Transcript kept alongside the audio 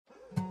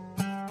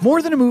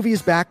More Than a Movie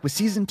is back with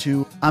Season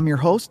 2. I'm your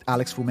host,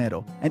 Alex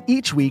Fumero, and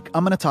each week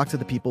I'm going to talk to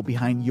the people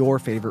behind your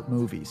favorite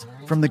movies.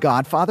 From The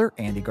Godfather,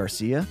 Andy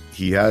Garcia.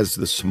 He has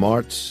the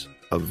smarts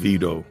of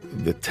Vito,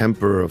 the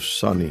temper of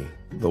Sonny,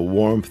 the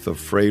warmth of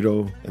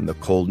Fredo, and the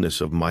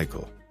coldness of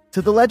Michael.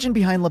 To the legend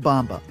behind La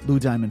Bamba, Lou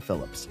Diamond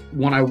Phillips.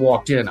 When I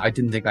walked in, I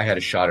didn't think I had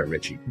a shot at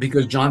Richie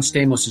because John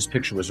Stamos'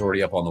 picture was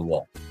already up on the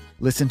wall.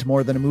 Listen to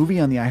More Than a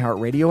Movie on the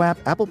iHeartRadio app,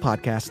 Apple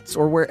Podcasts,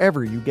 or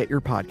wherever you get your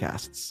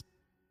podcasts.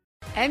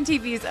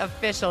 MTV's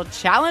official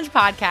Challenge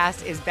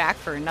podcast is back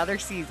for another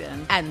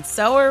season. And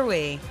so are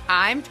we.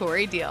 I'm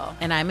Tori Deal.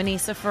 And I'm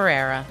Anissa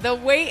Ferreira. The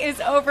wait is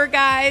over,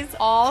 guys.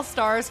 All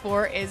Stars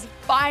 4 is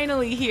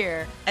finally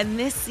here. And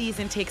this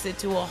season takes it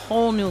to a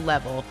whole new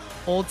level.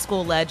 Old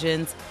school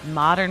legends,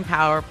 modern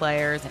power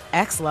players, and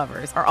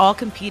ex-lovers are all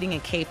competing in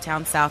Cape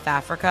Town, South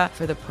Africa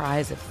for the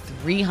prize of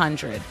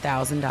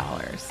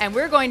 $300,000. And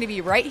we're going to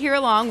be right here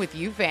along with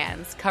you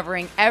fans,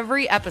 covering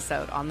every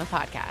episode on the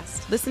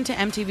podcast. Listen to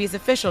MTV's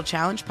official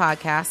Challenge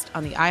podcast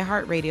on the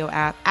iHeartRadio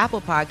app,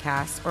 Apple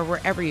Podcasts, or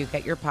wherever you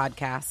get your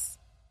podcasts.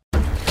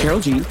 Karol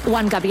G,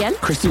 Juan Gabriel,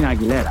 Christina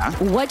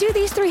Aguilera. What do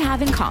these three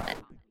have in common?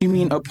 You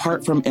mean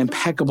apart from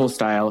impeccable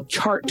style,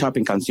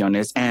 chart-topping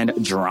canciones, and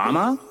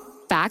drama?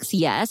 Facts,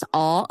 yes,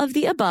 all of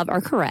the above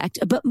are correct,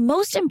 but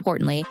most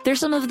importantly, they're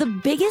some of the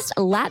biggest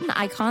Latin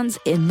icons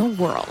in the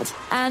world.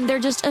 And they're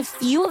just a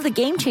few of the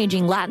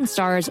game-changing Latin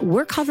stars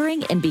we're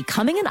covering in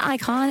Becoming an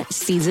Icon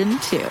Season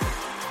 2.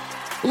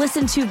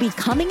 Listen to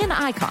Becoming an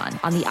Icon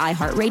on the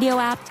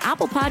iHeartRadio app,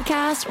 Apple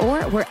Podcasts,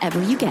 or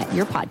wherever you get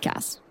your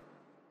podcasts.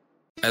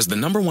 As the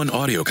 #1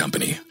 audio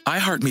company,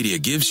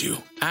 iHeartMedia gives you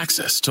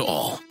access to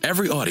all.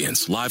 Every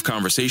audience, live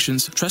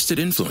conversations, trusted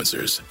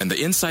influencers, and the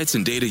insights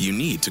and data you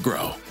need to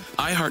grow.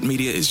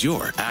 iHeartMedia is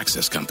your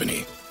access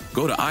company.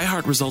 Go to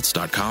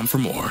iHeartResults.com for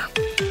more.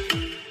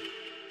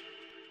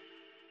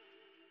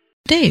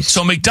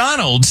 So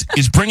McDonald's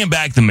is bringing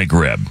back the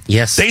McRib.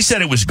 Yes. They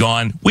said it was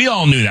gone. We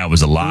all knew that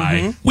was a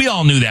lie. Mm-hmm. We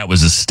all knew that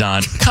was a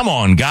stunt. Come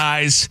on,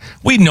 guys.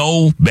 We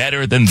know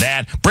better than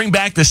that. Bring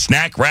back the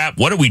snack wrap.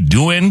 What are we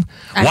doing?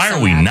 Why are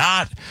we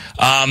not?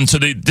 So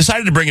they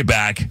decided to bring it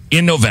back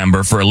in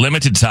November for a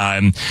limited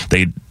time.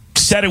 They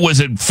said it was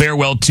a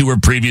farewell tour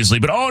previously,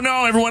 but oh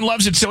no, everyone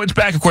loves it, so it's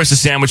back. Of course, the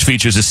sandwich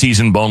features a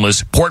seasoned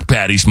boneless pork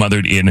patty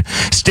smothered in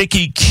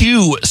sticky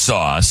Q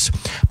sauce,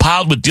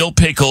 piled with dill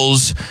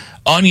pickles,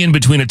 onion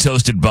between a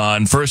toasted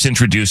bun, first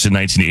introduced in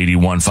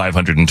 1981,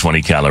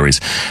 520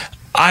 calories.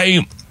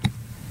 I've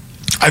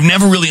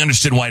never really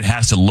understood why it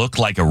has to look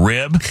like a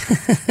rib,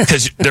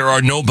 because there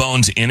are no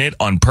bones in it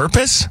on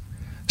purpose.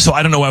 So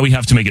I don't know why we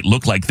have to make it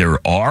look like there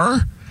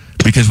are,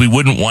 because we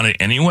wouldn't want it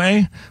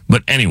anyway.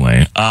 But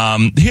anyway,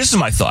 here's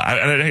my thought.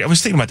 I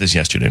was thinking about this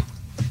yesterday.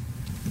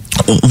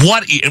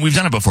 And we've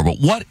done it before,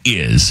 but what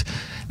is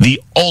the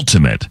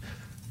ultimate,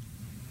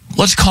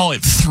 let's call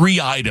it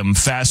 3-item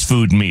fast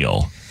food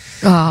meal?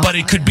 Oh, but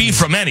it could be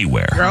from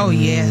anywhere. Oh,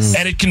 yes.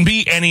 And it can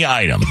be any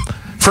item.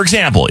 For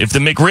example, if the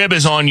McRib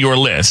is on your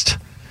list,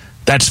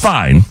 that's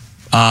fine.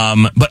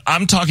 But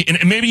I'm talking,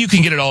 and maybe you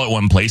can get it all at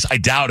one place. I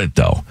doubt it,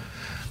 though.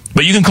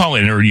 But you can call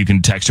in or you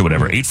can text or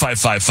whatever.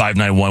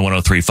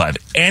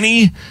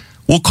 855-591-1035.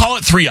 We'll call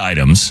it 3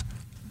 items.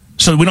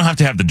 So we don't have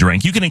to have the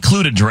drink. You can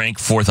include a drink,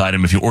 4th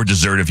item, or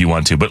dessert if you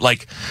want to. But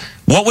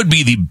what would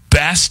be the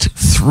best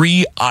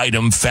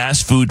 3-item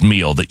fast food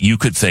meal that you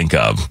could think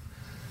of?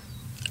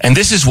 And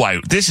this is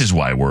why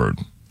we're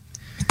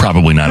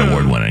probably not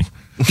award winning.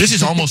 This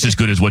is almost as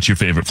good as what's your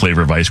favorite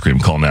flavor of ice cream?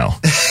 Call now.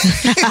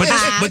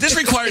 but this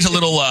requires a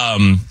little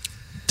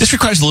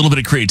bit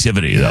of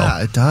creativity, though.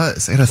 Yeah, it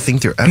does. I got to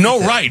think through everything. No,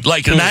 right.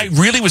 And I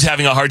really was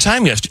having a hard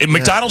time yesterday. Yeah.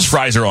 McDonald's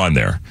fries are on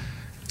there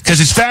because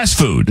it's fast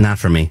food. Not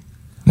for me.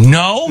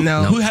 No.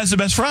 Who has the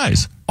best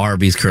fries?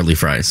 Arby's curly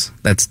fries.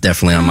 That's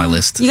definitely on my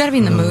list. You got to be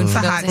in the mood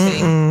for those.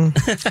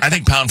 I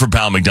think pound for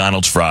pound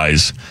McDonald's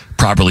fries,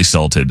 properly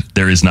salted,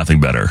 there is nothing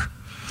better.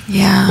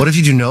 Yeah. What if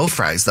you do no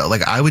fries, though?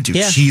 I would do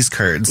cheese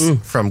curds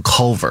from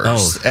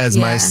Culver's as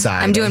my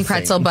side. I'm doing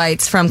pretzel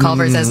bites from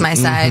Culver's as my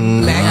side.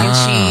 Mac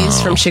and cheese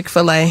from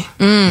Chick-fil-A.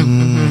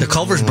 The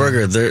Culver's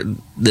burger,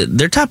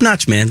 they're top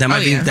notch, man. That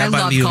might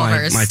be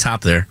my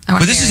top there.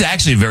 But this is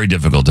actually a very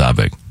difficult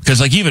topic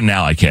because, even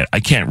now, I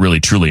can't really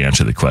truly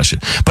answer the question.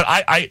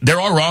 But there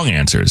are wrong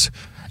answers.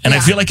 And I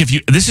feel like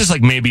this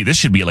is maybe this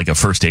should be a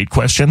first date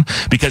question,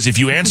 because if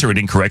you answer it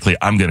incorrectly,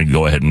 I'm going to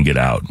go ahead and get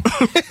out.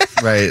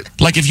 Right.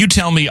 If you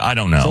tell me, I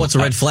don't know. So what's a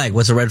red flag?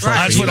 What's a red flag?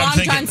 That's what I'm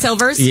thinking. John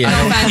Silver's? Yeah.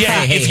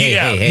 Hey.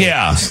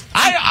 Yeah.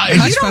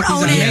 You don't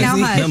own it now,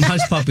 Them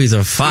hush puppies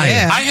are fire.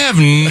 Yeah. I have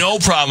no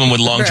problem with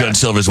Long John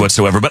Silver's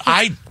whatsoever, but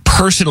I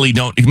personally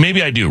don't.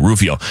 Maybe I do,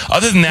 Rufio.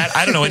 Other than that,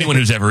 I don't know anyone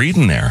who's ever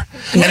eaten there.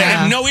 And I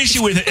have no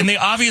issue with it. And they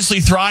obviously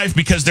thrive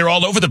because they're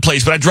all over the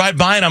place. But I drive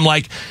by and I'm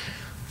like,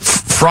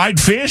 fried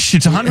fish,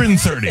 it's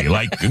 130.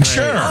 Like,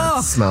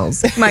 sure.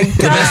 Smells. My God.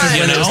 The best is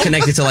when it was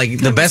connected to like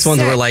the best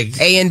ones were like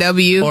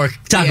A&W or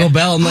Taco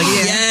Bell. I'm like,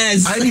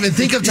 yes. I didn't even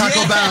think of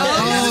Taco Bell.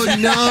 Oh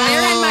no.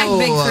 They're in my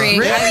big three.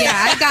 Really?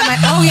 I've got my.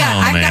 Oh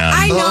yeah,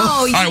 I know.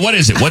 All right, what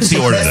is it? What's the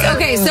order then?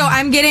 Okay, so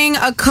I'm getting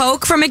a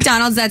Coke from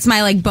McDonald's. That's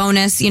my like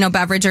bonus,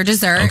 beverage or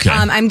dessert. Okay.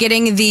 I'm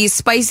getting the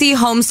spicy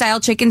home style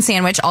chicken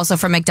sandwich, also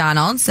from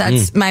McDonald's.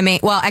 That's my main.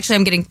 Well, actually,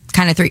 I'm getting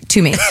kind of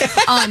two mains.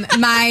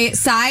 My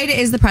side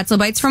is the pretzel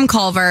bites from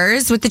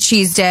Culver's with the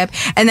cheese dip,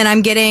 and then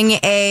I'm getting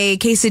a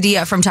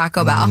quesadilla from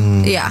Taco Bell.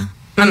 Yeah.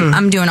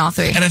 I'm doing all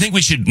three. And I think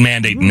we should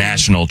mandate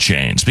national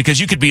chains because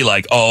you could be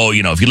like,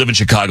 if you live in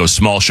Chicago,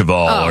 Small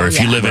Cheval, or if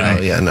you live in,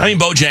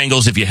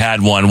 Bojangles if you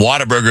had one,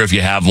 Whataburger if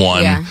you have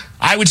one. Yeah.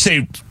 I would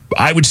say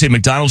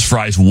McDonald's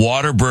fries,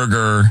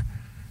 Whataburger,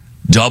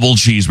 double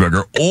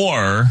cheeseburger,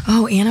 or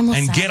animal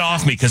and salad. Get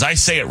off me because I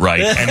say it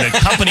right and the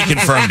company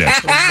confirmed it.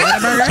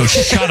 So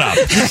shut up.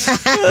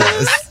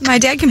 My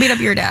dad can beat up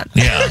your dad.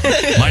 Yeah,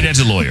 my dad's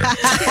a lawyer.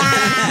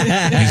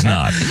 He's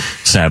not,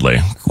 sadly.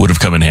 Would have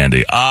come in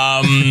handy.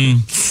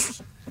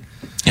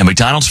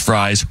 McDonald's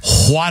fries,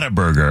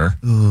 Whataburger,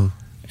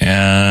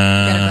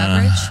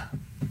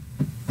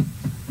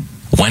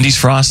 Wendy's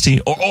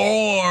Frosty,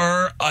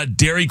 or a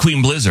Dairy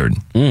Queen Blizzard.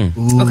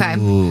 Okay.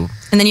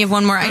 And then you have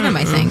one more item,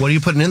 I think. What are you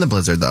putting in the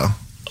Blizzard, though?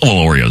 Well,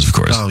 Oreos, of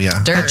course. Oh,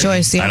 yeah. Good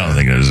choice, yeah. I don't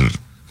think there's...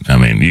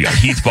 you got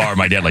Heath Bar.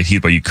 My dad liked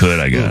Heath Bar. You could,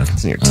 I guess.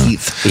 It's in your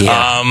teeth.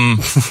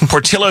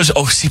 Portillo's.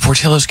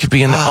 Portillo's could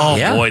be in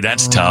there. Boy,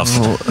 that's tough.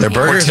 Their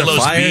burgers Portillo's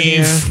are fire,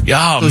 beef.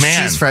 yeah. Oh,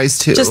 man. Cheese fries,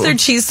 too. Just their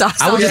cheese sauce.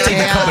 I would just take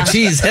a cup of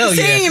cheese. Hell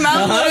yeah. Same.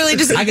 I would literally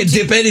just... I could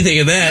dip anything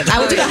in that. I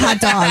would do a hot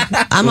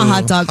dog. I'm a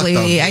hot dog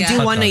lady. I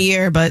do one a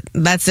year, but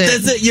that's it.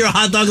 That's it. You're a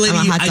hot dog lady.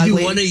 I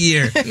do one a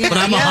year, but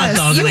I'm a hot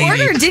dog lady. You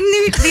ordered, didn't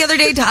you, the other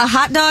day, a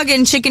hot dog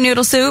and chicken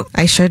noodle soup?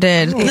 I sure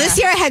did. This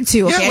year I had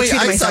two. Yeah, Okay,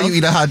 I saw you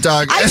eat a hot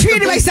dog. I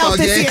treated myself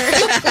this year.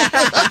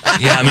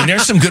 Yeah,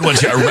 there's some good ones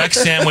here. A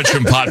Rex sandwich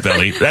from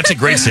Potbelly. That's a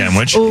great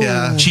sandwich.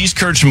 Yeah. Cheese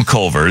curds from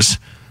Culver's.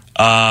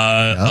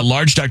 A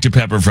large Dr.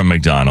 Pepper from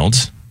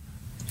McDonald's.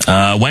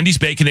 Wendy's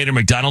Baconator,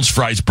 McDonald's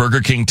fries,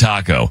 Burger King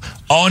taco.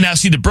 Oh, now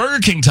see, the Burger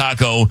King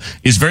taco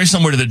is very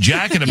similar to the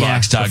Jack in the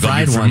Box taco,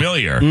 if you're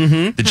familiar.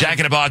 The Jack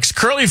in the Box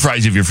curly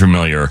fries, if you're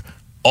familiar.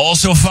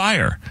 Also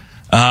fire.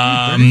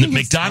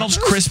 McDonald's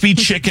crispy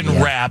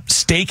chicken wrap,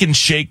 steak and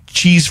shake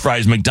cheese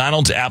fries,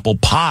 McDonald's apple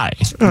pie.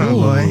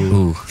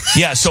 Oh, boy.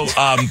 Yeah, so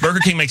Burger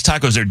King makes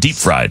tacos. They're deep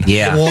fried.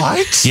 Yeah.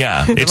 What?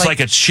 Yeah, it's like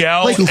a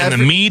shell and the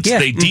meat. Yeah.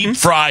 They deep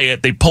fry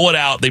it. They pull it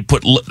out. They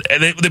put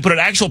an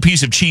actual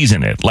piece of cheese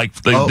in it, like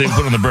they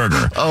put on the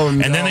burger. Oh,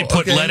 no. And then they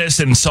put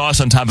lettuce and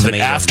sauce on top of it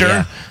after.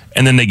 Yeah.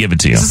 And then they give it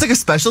to you. Is this like a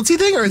specialty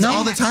thing, or is it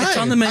all the time? It's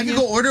on the menu. I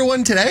can go order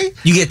one today?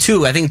 You get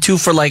two. I think two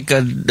for like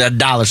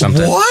 $1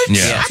 something. What?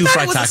 Yeah. Two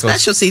fried It was tacos. a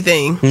specialty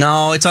thing.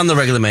 No, it's on the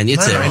regular menu.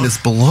 It's My there. mind is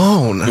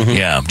blown.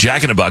 Yeah,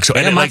 Jack in the Box. So,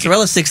 And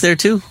mozzarella sticks there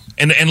too.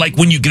 And like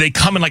when they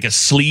come in like a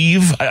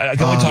sleeve. I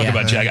can only talk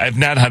about Jack. I've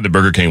not had the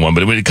Burger King one,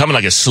 but it come in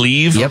like a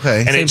sleeve. Yep. Okay.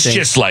 And Same it's thing.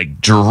 just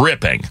like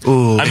dripping.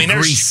 Ooh,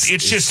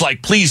 it's just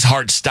like, please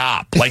heart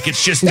stop. Like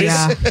it's just this.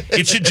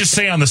 It should just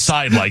say on the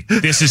side like,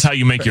 this is how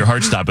you make your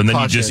heart stop, and then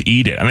you just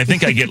eat it. And I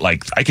think I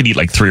could eat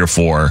like 3 or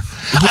 4.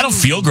 I don't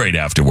feel great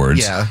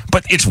afterwards. Yeah.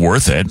 But it's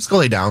worth it. Just go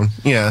lay down.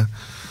 Yeah.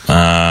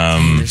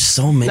 There's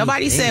so many.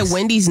 Nobody things. said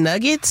Wendy's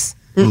nuggets.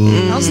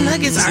 Those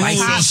nuggets are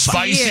top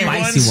Spicy tier.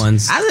 Spicy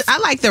ones. I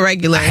like the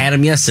regular. I had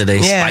them yesterday.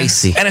 Yeah.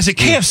 Spicy. And as a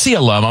KFC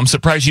alum, I'm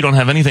surprised you don't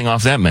have anything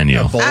off that menu.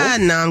 No,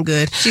 I'm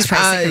good. She's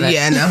probably sick of it.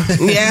 Yeah, no.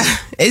 Yeah.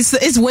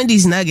 It's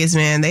Wendy's nuggets,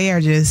 man. They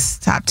are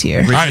just top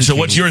tier. All right, so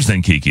what's yours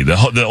then, Kiki?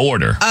 The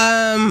order.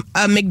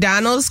 A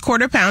McDonald's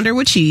quarter pounder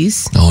with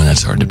cheese. Oh,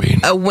 that's hard to beat.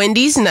 A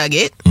Wendy's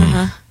nugget.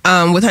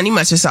 With honey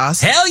mustard sauce.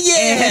 Hell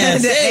yeah!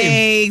 And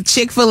a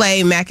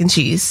Chick-fil-A mac and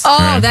cheese.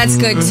 Oh, that's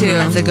good too.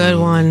 That's a good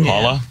one.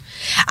 Paula?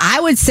 I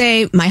would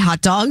say my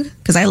hot dog,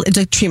 because I like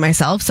to treat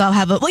myself. So I'll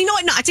have you know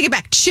what? No, I take it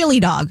back. Chili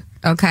dog.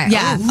 Okay.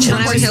 Yeah.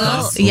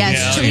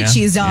 Chili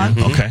cheese dog.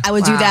 Yeah. Okay. I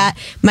would do that.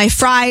 My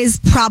fries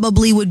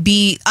probably would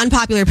be,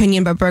 unpopular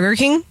opinion, but Burger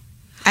King.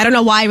 I don't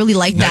know why I really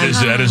like that.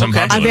 That is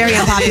unpopular. I'm very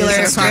unpopular.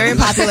 Very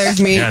unpopular with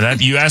me. Yeah,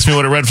 you asked me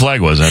what a red flag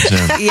was. That's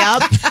it.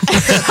 Yep.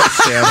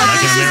 I'm not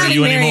going to marry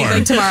you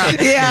anymore. Tomorrow.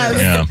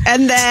 Yeah.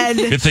 And then.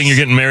 Good thing you're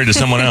getting married to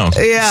someone else.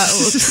 Yeah.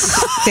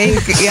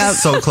 Yeah.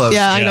 So close.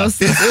 Yeah, I know.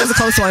 It was a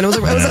close one. It was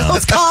a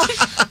close call.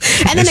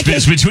 And then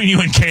it's between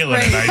you and Kaylin.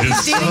 Right. And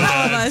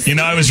I just,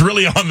 I was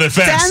really on the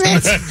fence.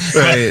 Damn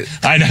it.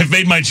 Right. I've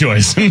made my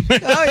choice. Oh,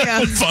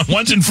 yeah.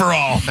 Once and for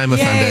all. I'm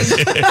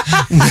offended.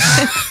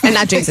 And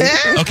not Jason.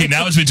 Okay,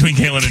 now it's between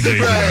Kaylin and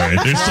Jason. Right. All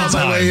right. There's still My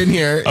time. way in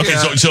here. Okay,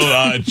 Yeah.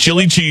 so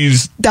chili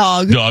cheese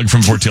dog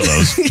from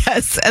Portillo's.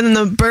 Yes, and then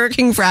the Burger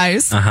King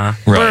fries. Right.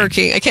 Burger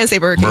King. I can't say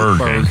Burger King.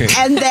 Burger King.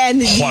 And then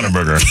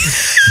Whataburger.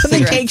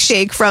 the cake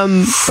shake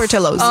from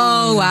Portillo's.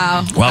 Oh,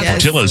 wow. Wow, Yes.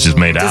 Portillo's just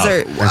made out.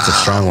 Dessert. That's a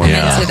strong one.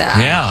 Yeah. Into that.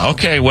 Yeah.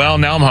 Okay. Well,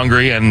 now I'm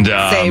hungry and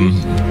Same.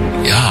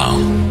 yeah.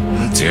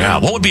 Yeah.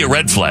 What would be a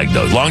red flag,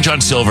 though? Long John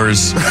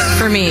Silver's.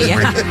 For me,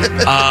 yeah.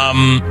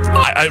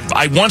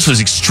 I once was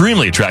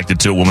extremely attracted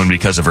to a woman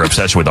because of her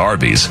obsession with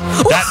Arby's.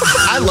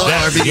 I love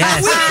Arby's.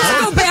 Yes.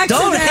 Go back to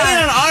Don't that.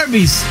 hate on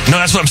Arby's. No,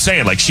 that's what I'm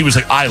saying. Like, she was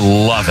like, I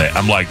love it.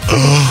 I'm like,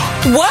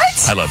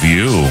 What? I love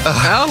you.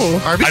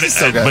 Oh, Arby's is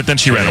so good. But then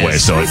she ran away,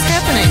 so What's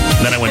happening?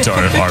 then I went to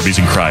Arby's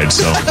and cried,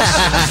 so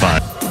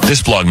fine.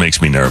 This blog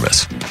makes me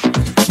nervous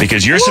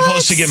because you're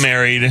supposed to get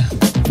married,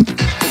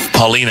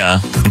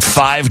 Paulina, in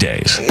 5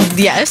 days.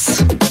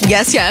 Yes.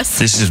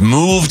 This has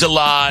moved a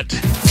lot.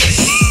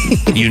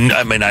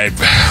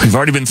 We've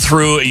already been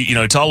through,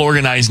 it's all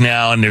organized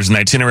now and there's an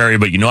itinerary,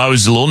 but I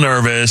was a little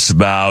nervous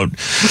about,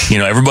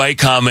 everybody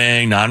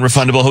coming,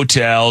 non-refundable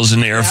hotels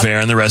and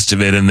airfare and the rest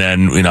of it. And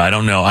then, I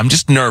don't know. I'm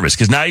just nervous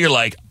because now you're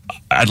like,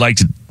 I'd like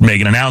to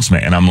make an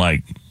announcement. And I'm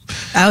like,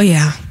 Oh,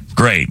 yeah.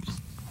 great.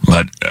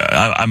 But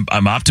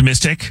I'm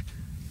optimistic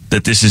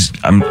that this is,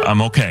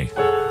 I'm okay.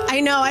 I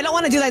know. I don't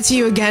want to do that to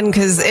you again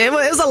because it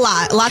was a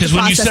lot to process. Because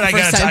when you said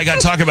I got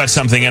to talk about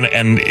something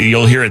and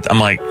you'll hear it, I'm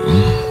like,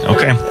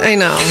 okay. I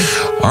know.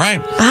 All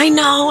right. I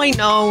know.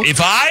 If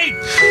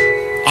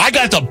I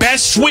got the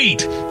best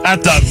suite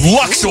at the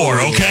Luxor,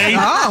 okay?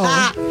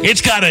 Oh.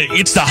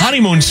 It's the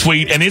honeymoon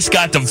suite, and it's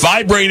got the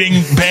vibrating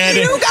bed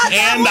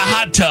and the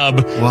hot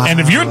tub. Wow. And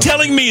if you're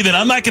telling me that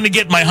I'm not going to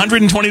get my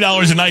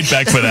 $120 a night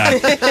back for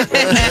that,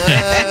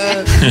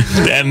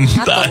 then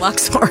Not the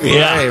Luxor.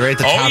 yeah, Right at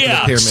the top of the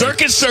pyramid.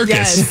 Circus.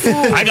 Yes.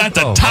 I got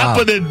the top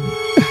of the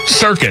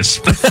circus.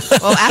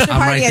 Well, after I'm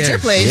party right at there. your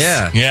place.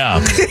 Yeah. Yeah,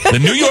 the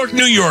New York,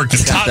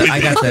 the top. I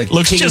got the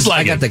looks king, just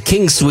like I got it. the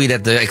king suite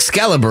at the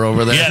Excalibur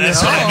over there. Yeah,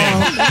 that's what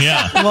I mean.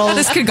 Yeah. Well,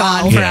 This could go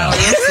on for Yeah. hours.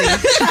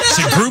 It's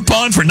a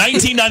Groupon for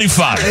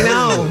 $19.95. I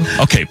know.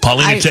 Okay,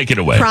 Paulina, take it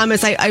away.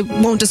 Promise I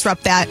won't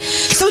disrupt that.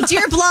 So,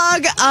 dear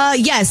blog,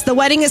 yes, the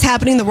wedding is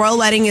happening. The royal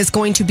wedding is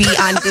going to be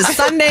on this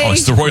Sunday. Oh,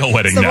 it's the royal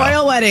wedding The now.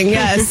 royal wedding,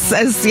 yes.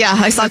 I saw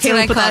That's what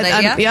Caitlin I put called that it,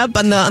 on, yeah. yep,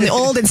 on the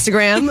old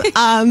Instagram.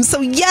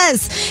 So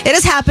yes, it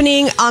is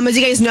happening. As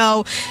you guys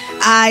know,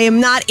 I am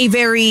not a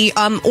very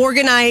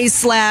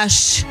organized /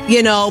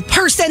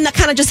 person that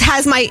kind of just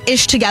has my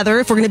ish together,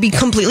 if we're going to be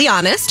completely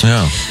honest.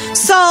 Yeah.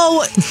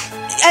 So,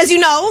 as you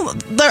know,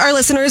 our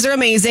listeners are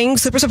amazing,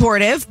 super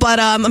supportive, but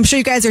I'm sure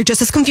you guys are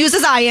just as confused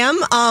as I am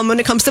when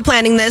it comes to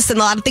planning this, and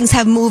a lot of things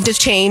have moved, have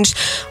changed.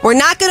 We're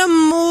not going to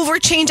move or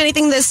change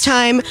anything this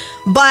time,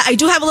 but I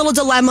do have a little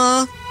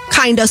dilemma,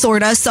 kind of,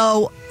 sort of.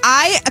 So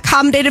I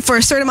accommodated for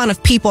a certain amount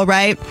of people,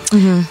 right?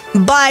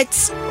 Mm-hmm. But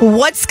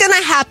what's going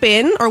to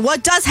happen, or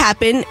what does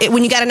happen,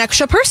 when you got an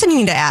extra person you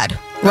need to add?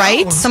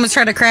 Right? Someone's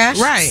trying to crash?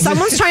 Right.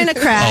 Someone's trying to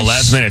crash. Oh,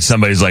 last minute,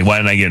 somebody's like, why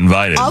didn't I get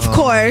invited? Of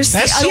course.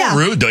 That's so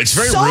rude, though. It's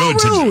very So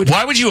rude. rude.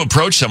 Why would you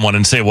approach someone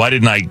and say, why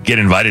didn't I get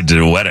invited to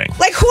the wedding?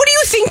 Like, who do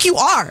you think you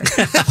are? Who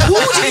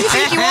do you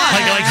think you are?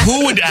 Like,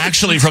 who would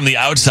actually from the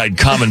outside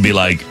come and be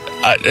like,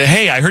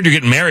 hey, I heard you're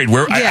getting married.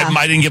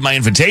 I didn't get my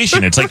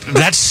invitation. It's like,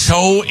 that's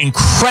so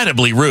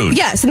incredibly rude.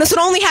 Yes, and this would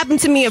only happen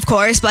to me, of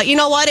course, but you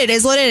know what? It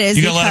is what it is.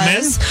 You gonna let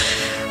him in?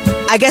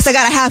 I guess I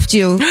gotta have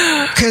to,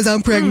 because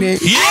I'm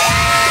pregnant.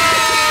 Yeah!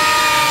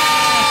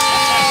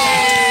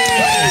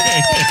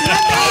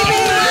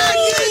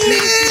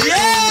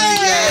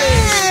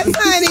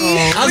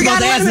 I was about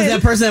to ask, does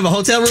that person have a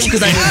hotel room?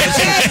 Because I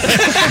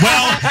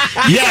Well,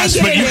 yes,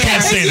 but you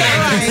can't say that.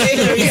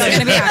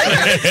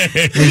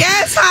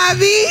 Yes,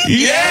 Javi.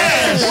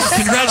 Yes!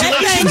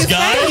 Congratulations,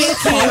 guys!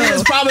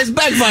 Paulina's promise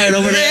backfired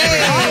over there.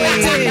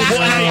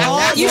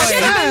 You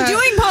should have been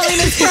doing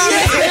Paulina's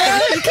promise.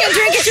 You can't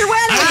drink at your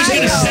wedding. I was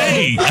going to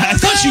say, I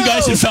thought you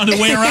guys had found a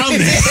way around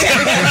this.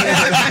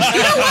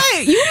 You know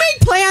what? You make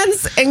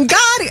plans, and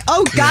God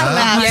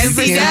laughs. Yes,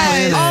 he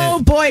does.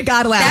 Oh boy,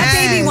 God laughs.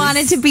 That baby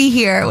wanted to be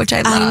here, which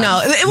I love. I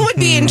know. It would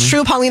be in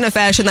true Paulina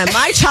fashion that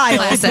my child,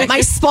 Classic.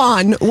 my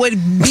spawn, would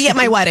be at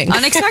my wedding.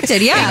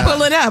 Unexpected, yeah.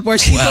 Pulling up, or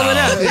she pulling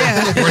up.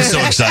 Yeah. We're so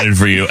excited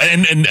for you,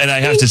 and I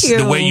have to say,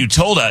 the way you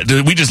told us,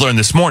 we just learned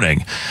this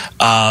morning,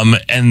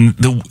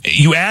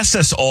 you asked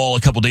us all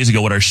a couple days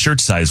ago what our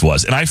shirt size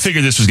was, and I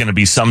figured this was going to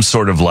be some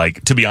sort of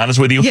to be honest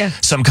with you,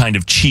 some kind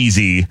of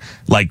cheesy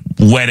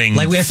wedding,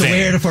 like we have to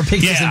wear it for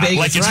pictures in Vegas.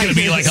 Like it's going to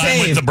be like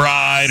I'm with the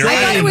bride, or I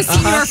thought it was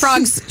Senior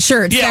Frog's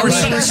shirt. yeah, or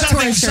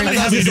something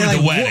having to do with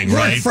the wedding,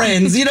 right?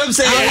 Friends, you know what I'm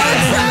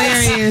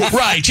saying?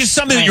 Right, just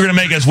something that you're going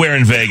to make us wear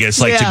in Vegas,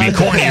 to be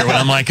corny. Or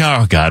I'm like,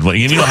 oh God, well,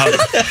 you know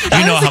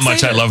how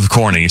much I love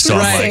corny, so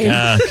I'm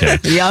like, okay.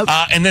 Yep.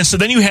 And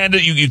then you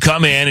you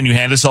come in and you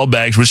hand us all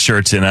bags with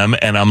shirts in them,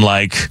 and I'm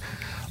like,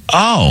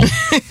 oh,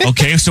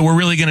 okay, so we're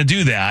really going to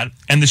do that.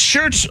 And the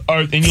shirts are,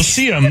 and you'll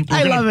see them.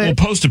 We'll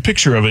post a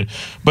picture of it,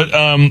 but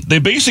they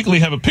basically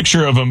have a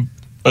picture of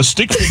a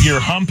stick figure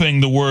humping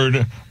the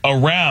word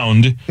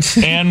around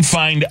and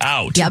find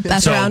out. Yep,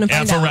 F around and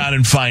find out. around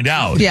and find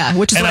out. Yeah,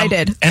 which is what I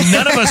did. And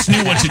none of us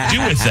knew what to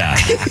do with that.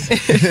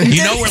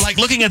 We're like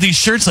looking at these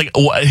shirts like,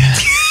 what?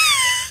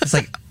 It's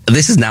like,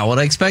 this is not what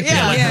I expected.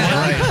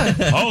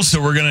 Oh,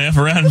 so we're going to F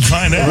around and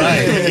find out,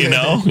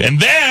 And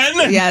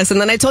then... Yes, and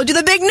then I told you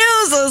the big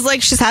news. I was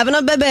like, she's having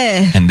a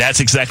baby. And that's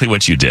exactly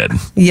what you did.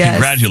 Yes.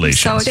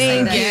 Congratulations.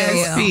 Thank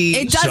you.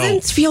 It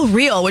doesn't feel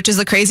real, which is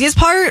the craziest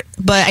part,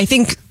 but I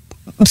think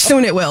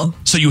soon it will.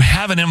 So you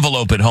have an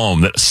envelope at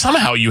home that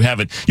somehow you have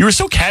it. You were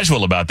so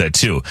casual about that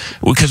too,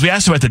 because we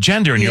asked about the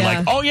gender, and you're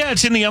like, "Oh yeah,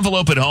 it's in the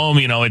envelope at home.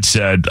 It's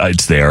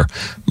there.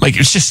 Like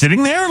it's just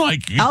sitting there.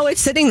 Like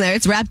it's sitting there.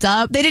 It's wrapped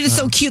up. They did it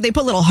so cute. They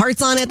put little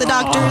hearts on it. The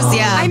doctors.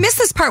 Yeah, I missed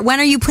this part. When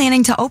are you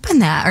planning to open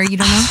that? Or you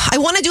don't know? I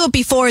want to do it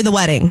before the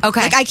wedding.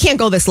 Okay, like I can't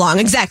go this long.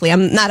 Exactly.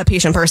 I'm not a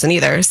patient person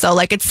either. So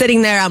like it's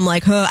sitting there. I'm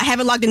like, I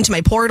haven't logged into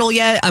my portal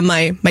yet on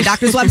my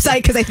doctor's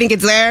website because I think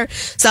it's there.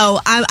 So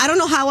I don't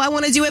know how I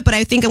want to do it, but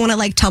I think I want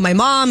to tell my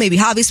mom, maybe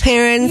Javi's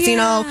parents,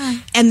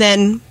 and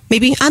then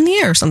maybe on the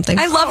air or something.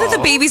 I love that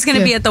the baby's going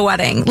to be at the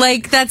wedding.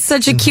 Like, that's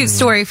such a cute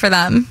story for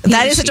them.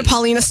 That is such a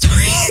Paulina story.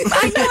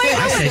 I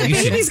know. The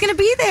baby's going to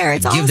be there.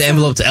 It's Give the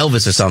envelope to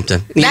Elvis or something.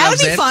 That would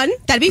be fun.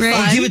 That'd be fun.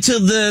 Or give it to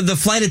the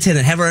flight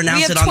attendant. Have her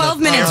announce it on the... We have 12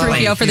 minutes,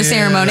 Rufio, for the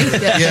ceremony.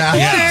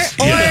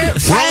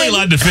 We're only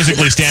allowed to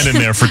physically stand in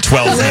there for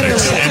 12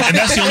 minutes. And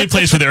that's the only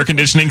place with air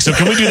conditioning, so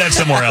can we do that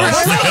somewhere else?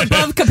 We're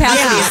above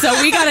capacity,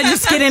 so we got to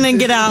just get in and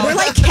get out. We're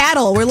like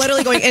cattle. We're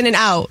literally going in and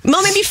out.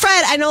 Well, maybe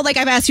Fred, I know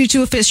I've asked you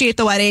to officiate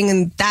the wedding,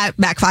 and that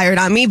backfired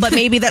on me, but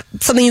maybe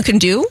that's something you can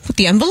do with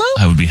the envelope?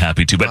 I would be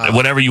happy to, but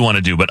whatever you want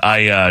to do. But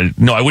I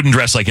wouldn't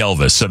dress like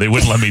Elvis, so they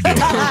wouldn't let me do it.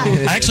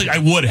 Actually, I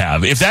would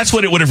have. If that's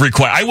what it would have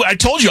required. I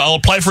told you I'll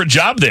apply for a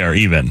job there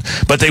even,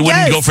 but they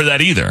wouldn't go for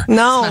that either.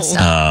 No.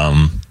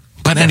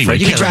 But anyway,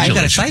 Fred, you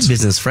got a side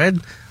business,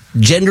 Fred.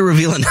 Gender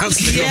reveal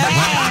announcement.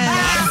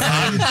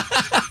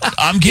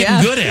 I'm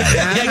getting good at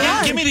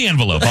it. Give me the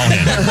envelope. I'll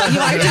handle it. You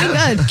are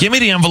doing good. Give me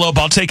the envelope.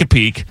 I'll take a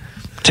peek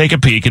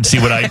and see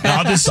what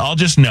I'll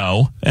just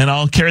know, and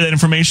I'll carry that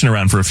information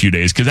around for a few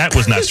days because that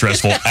was not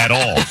stressful at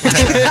all.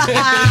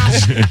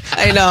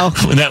 I know.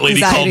 When that lady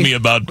called me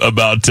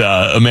about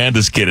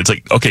Amanda's kid, it's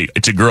like, okay,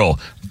 it's a girl.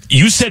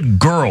 You said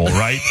girl,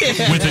 right?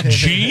 With a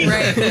G?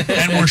 Right.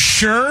 And we're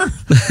sure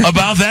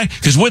about that?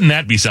 Because wouldn't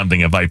that be something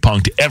if I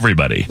punked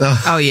everybody?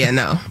 Oh, yeah,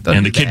 no.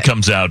 And the kid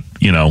comes out,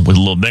 with a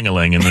little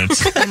ding-a-ling, and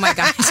it's... Oh, my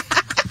gosh.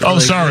 Oh,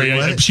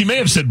 sorry. She may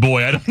have said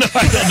boy. I don't know.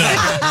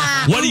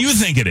 What do you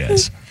think it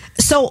is?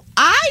 So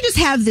I just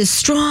have this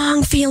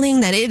strong feeling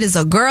that it is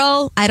a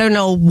girl. I don't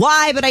know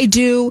why, but I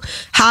do.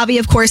 Javi,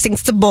 of course,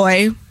 thinks it's a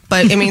boy.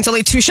 But, it's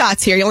only 2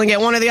 shots here. You only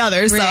get one or the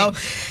other. Right. So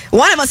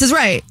one of us is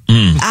right.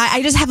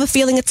 I just have a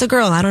feeling it's a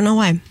girl. I don't know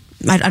why.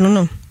 I don't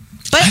know.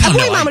 But a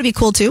boy mom would be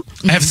cool, too.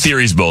 I have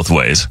theories both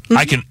ways.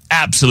 I can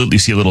absolutely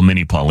see a little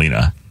mini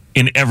Paulina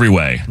in every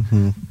way.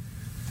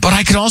 But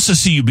I could also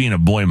see you being a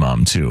boy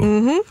mom,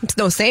 too. It's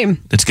no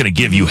same. It's going to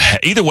give you...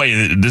 Either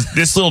way,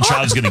 this little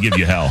child's going to give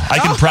you hell. I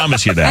can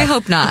promise you that. I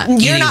hope not.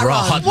 You're not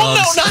wrong. Well,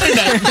 no, not in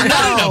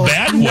a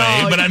bad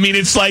way. But,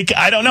 it's like,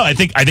 I don't know. I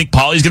think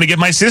Polly's going to give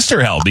my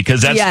sister hell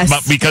because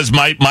because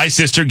my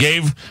sister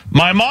gave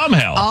my mom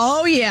hell.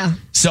 Oh, yeah.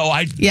 So,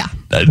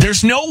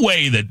 there's no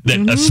way that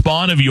a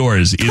spawn of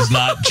yours is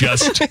not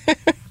just...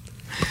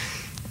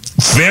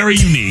 very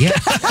unique.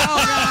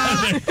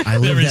 I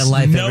live that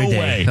life every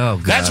day. Oh,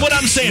 God. That's what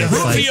I'm saying.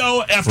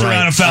 Rufio after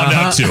around and found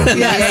out too.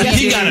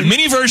 He got a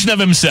mini version of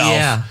himself.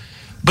 Yeah.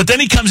 But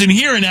then he comes in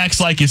here and acts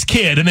like his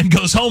kid, and then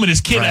goes home and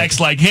his kid acts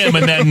like him,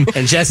 and then...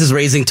 And Jess is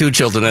raising 2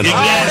 children at home.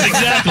 Yes,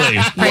 exactly.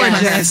 Poor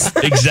Jess.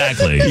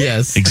 Exactly.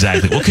 Yes.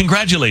 Exactly. Well,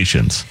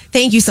 congratulations.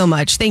 Thank you so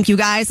much. Thank you,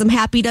 guys. I'm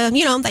happy to,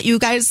 that you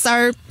guys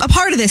are a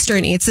part of this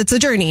journey. It's a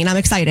journey, and I'm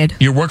excited.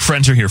 Your work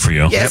friends are here for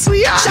you. Yes,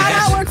 we are. Shout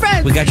out, work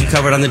friends. We got you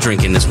covered on the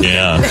drinking this week.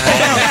 Yeah.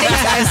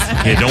 Thanks,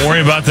 guys. Yeah, don't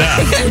worry about that.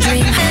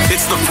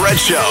 It's the Fred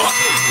Show.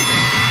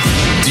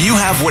 Do you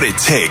have what it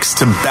takes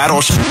to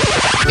battle?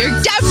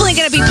 You're definitely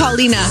going to be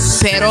Paulina,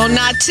 pero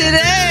not today.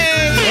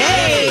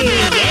 Hey.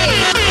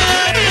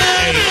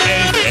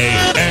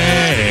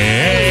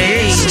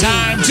 It's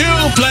time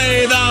to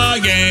play the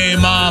game,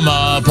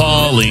 Mama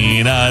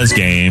Paulina's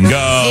game.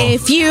 Go.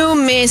 If you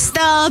missed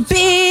the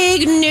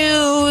big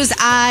news,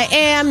 I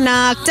am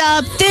knocked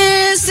up.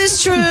 This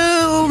is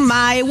true.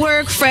 My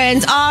work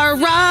friends are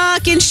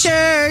rocking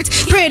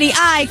shirts. Pretty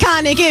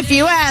iconic if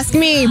you ask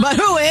me, but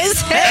who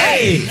is?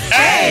 Hey!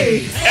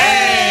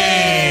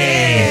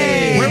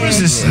 Where was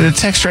this? The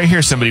text right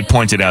here, somebody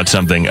pointed out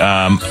something.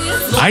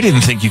 I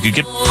didn't think you could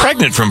get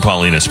pregnant from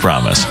Paulina's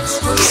Promise.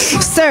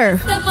 Sir,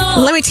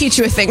 let me teach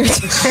you a thing or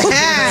two.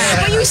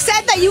 But you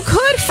said that you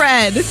could,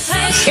 Fred. It is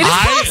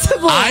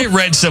possible. I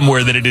read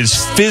somewhere that it is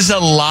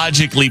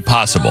physiologically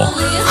possible.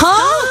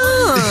 Huh?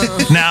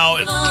 Now,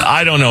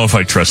 I don't know if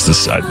I trust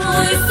this.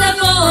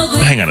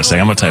 Hang on a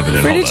second. I'm going to type it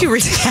in. Where did you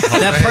read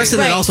that? Person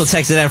that also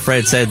texted that,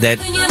 Fred, said that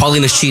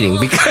Paulina's cheating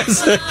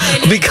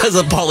because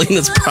of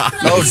Paulina's Promise.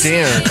 Oh,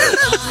 damn.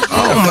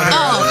 Oh, my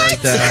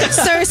God.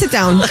 Sir, sit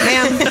down.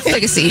 Ma'am,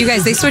 take a seat. You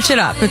guys, they switch it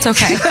up. It's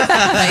okay.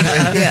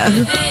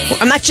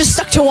 I'm not just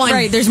stuck to one.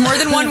 Right, there's more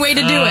than one way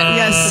to do it.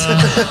 Yes.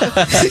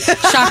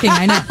 Shocking,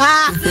 I know.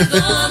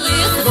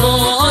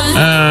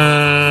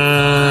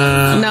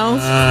 No?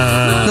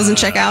 doesn't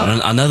check out.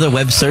 Another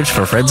web search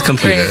for Fred's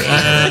computer.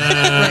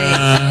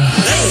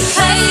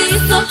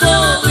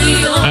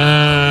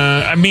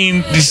 I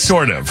mean,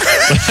 sort of.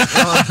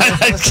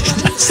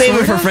 Save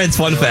it for Fred's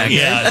fun fact.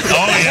 Yeah.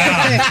 Oh,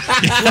 yeah.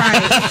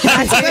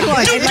 That's a good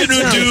one.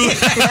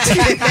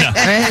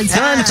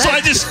 So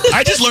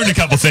I just learned a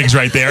couple things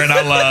right there, and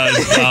I'll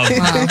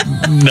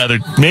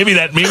maybe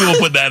we'll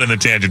put that in the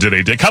tangent today.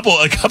 A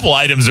couple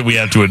items that we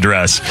have to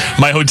address.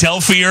 My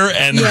hotel fear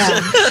and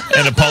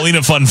a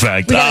Paulina fun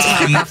fact.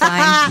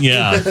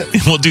 Yeah,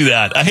 we'll do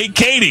that. Hey,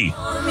 Katie.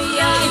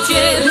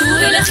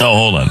 Oh,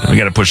 hold on. We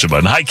got to push the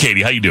button. Hi,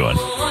 Katie. How you doing?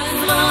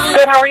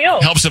 Good. How are you?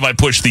 Helps if I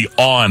push the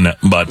on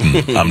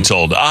button, I'm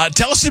told.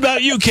 Tell us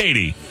about you,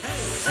 Katie.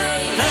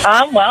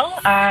 Well,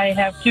 I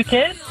have 2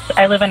 kids.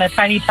 I live in a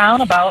tiny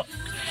town about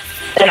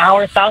an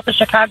hour south of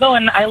Chicago,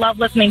 and I love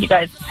listening to you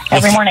guys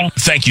every morning.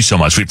 Thank you so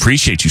much. We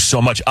appreciate you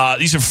so much.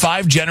 These are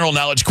 5 general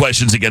knowledge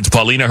questions against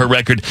Paulina. Her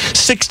record,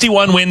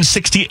 61 wins,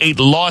 68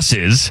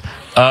 losses.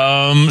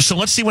 So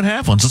let's see what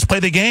happens. Let's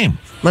play the game.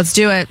 Let's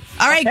do it.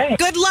 All right. Okay.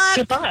 Good luck.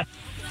 Good luck.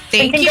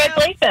 Thank you.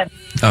 Congratulations.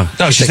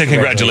 Oh, she said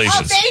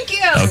congratulations. Oh, thank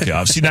you.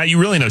 Okay, see, now you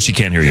really know she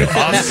can't hear you.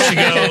 Off she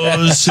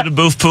goes to the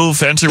boof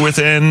poof, enter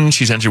within.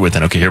 She's entered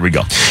within. Okay, here we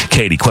go.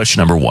 Katie, question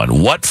number 1.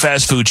 What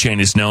fast food chain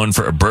is known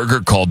for a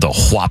burger called the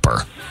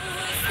Whopper?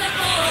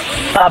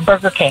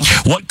 Burger King.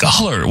 What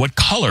color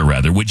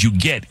would you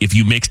get if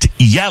you mixed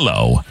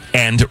yellow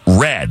and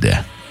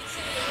red?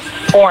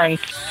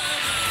 Orange.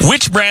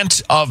 Which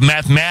branch of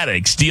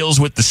mathematics deals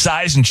with the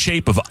size and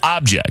shape of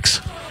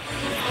objects?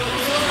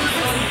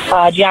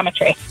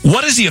 Geometry.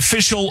 What is the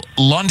official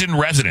London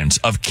residence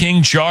of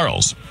King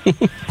Charles?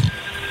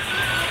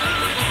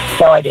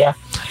 No idea.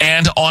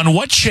 And on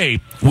what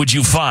shape would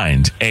you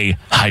find a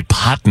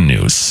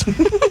hypotenuse?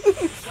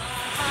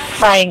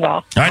 Triangle.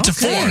 All right, to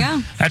 4.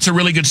 That's a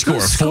really good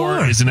score.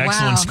 4 is an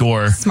excellent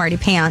score. Smarty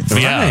pants.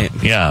 Yeah,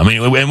 yeah. I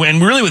mean,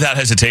 and really without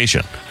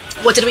hesitation.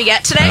 What did we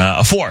get today?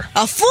 A 4.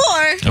 A 4?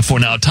 A 4.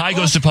 Now, a tie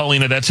goes to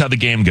Paulina. That's how the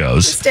game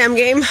goes. This damn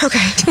game. Okay.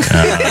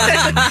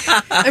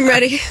 I'm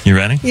ready. You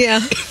ready?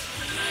 Yeah.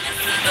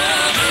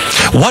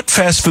 What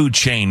fast food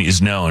chain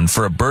is known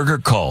for a burger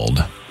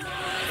called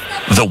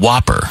the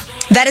Whopper?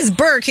 That is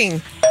Burger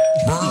King.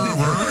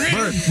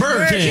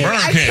 Burger King.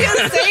 I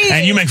can't say it.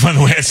 And you make fun of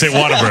the way I say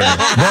Whataburger.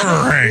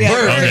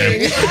 Burger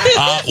King.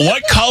 Okay.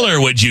 What color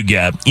would you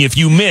get if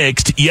you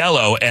mixed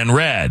yellow and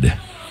red?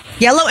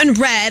 Yellow and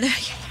red.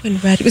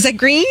 Was that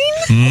green?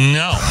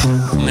 No.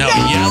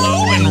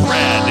 Yellow and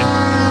red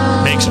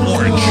makes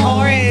orange.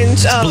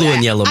 Orange. Oh, blue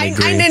and yellow make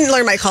green. I didn't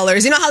learn my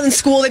colors. You know how in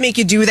school they make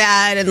you do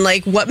that, and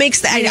like what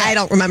makes that? I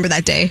don't remember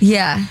that day.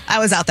 Yeah, I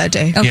was out that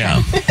day.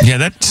 Okay. Yeah,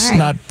 that's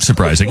not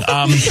surprising.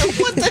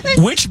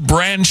 Which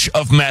branch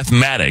of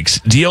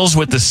mathematics deals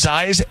with the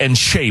size and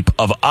shape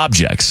of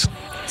objects?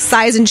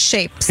 Size and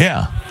shapes.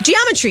 Yeah.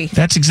 Geometry.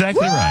 That's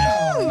exactly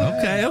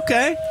right.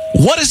 Okay.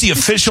 What is the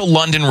official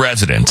London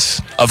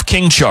residence of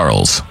King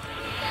Charles?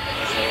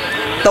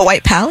 The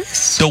White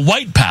Palace? The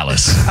White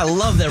Palace. I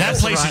love that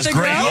place is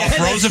great. Off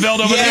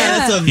Roosevelt over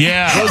there?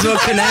 Roosevelt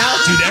Canal.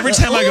 Dude, every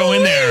time I go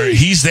in there,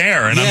 he's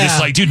there. And I'm just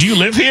like, dude, do you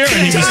live here?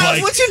 And he was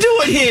like, what you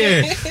doing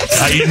here?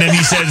 And then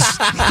he says,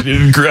 aye,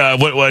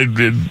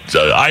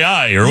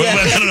 or what?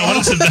 I don't know.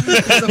 What is it?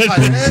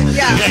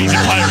 Yeah, he's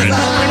a pirate.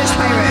 British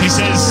pirate. He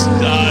says,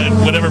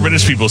 whatever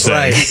British people say.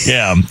 Right.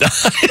 Yeah.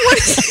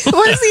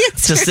 What is he?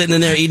 Just sitting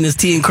in there eating his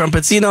tea and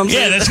crumpets. You know what I'm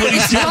saying? Yeah, that's what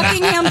he's doing.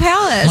 Buckingham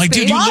Palace. Like,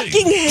 dude,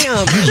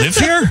 Buckingham. you live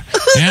here?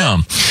 Yeah.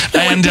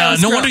 And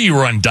no wonder you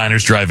run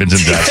diners, drive-ins,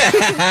 and dives.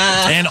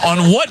 And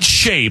on what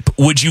shape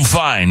would you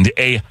find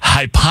a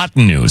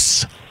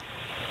hypotenuse?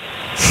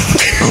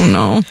 Oh,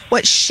 no.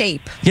 What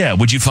shape? Yeah,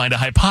 would you find a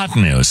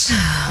hypotenuse?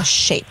 A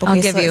shape. Okay,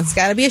 I'll give you. It's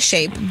got to be a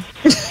shape.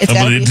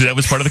 That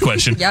was part of the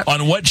question. Yep.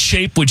 On what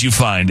shape would you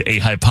find a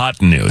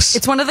hypotenuse?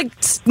 It's one of the,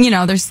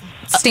 there's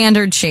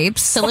standard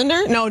shapes.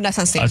 Cylinder? No, that's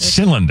not A standard.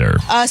 cylinder.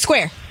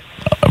 Square.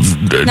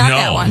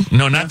 that one.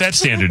 No, not that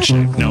standard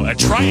shape. No, a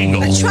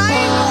triangle. A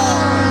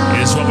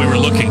triangle is what we were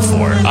looking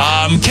for.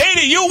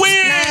 Katie, you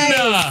win!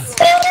 Nice.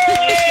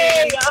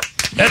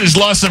 That is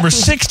loss number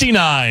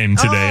 69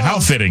 today. How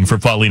fitting for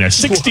Paulina.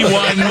 61.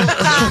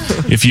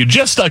 If you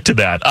just stuck to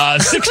that.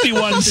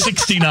 61,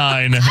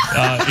 69. If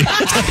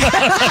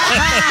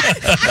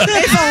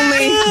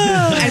only.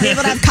 I'd be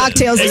able to have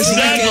cocktails this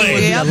Exactly.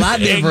 weekend. A lot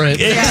different.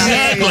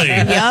 Exactly.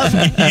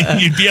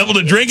 Yep. You'd be able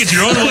to drink at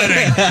your own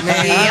wedding.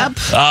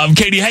 Yep.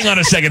 Katie, hang on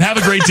a second. Have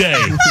a great day.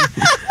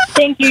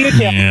 Thank you.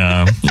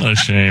 Yeah, what a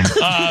shame.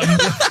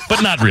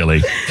 But not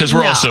really, because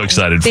we're all so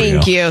excited for you.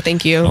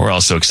 Thank you. We're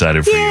all so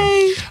excited for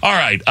you. All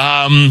right.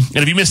 And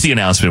if you missed the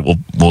announcement,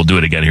 we'll do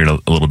it again here in a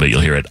little bit.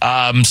 You'll hear it.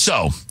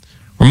 So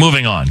we're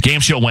moving on.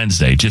 Game Show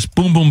Wednesday. Just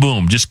boom, boom,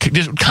 boom. Just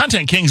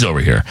content kings over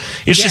here.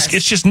 It's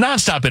just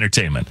nonstop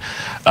entertainment.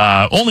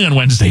 Only on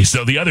Wednesdays,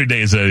 so the other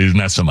days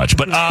not so much.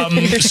 But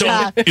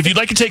so if you'd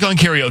like to take on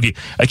karaoke,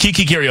 a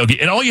Kiki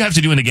karaoke, and all you have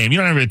to do in the game, you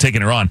don't have to take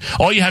her on.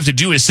 All you have to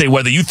do is say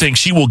whether you think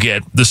she will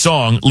get the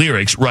song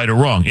lyrics right or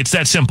wrong. It's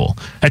that simple.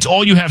 That's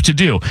all you have to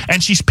do.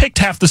 And she's picked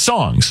half the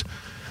songs.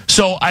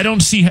 So I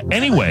don't see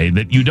any way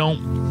that you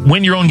don't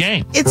win your own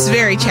game. It's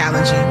very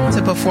challenging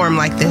to perform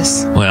like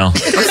this. Well, on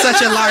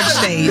such a large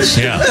stage.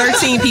 Yeah.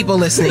 13 people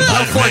listening.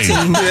 Oh,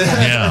 14.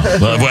 Yeah.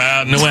 Well,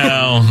 I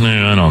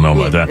don't know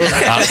about that.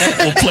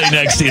 We'll play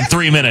next in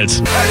 3 minutes.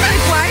 All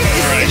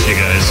right, you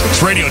guys.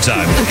 It's radio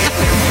time.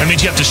 That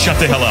means you have to shut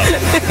the hell up.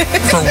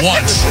 For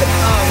once.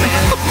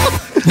 Oh, man.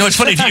 No, it's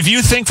funny. If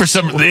you think for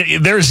some,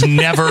 there's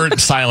never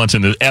silence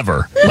in it,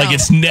 ever. No. Like,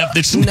 it's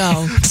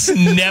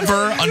never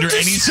under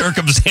any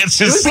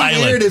circumstances it would silent.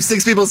 Be weird if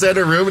 6 people sat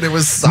in a room and it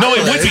was silent.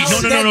 No, it would be.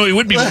 No, it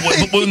would be. But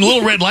when the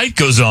little red light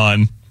goes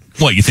on,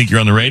 what, you think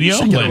you're on the radio?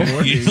 You think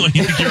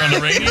you're on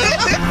the radio?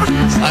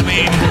 I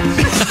mean...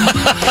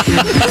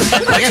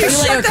 I feel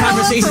like our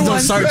conversations don't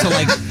start until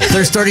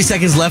there's 30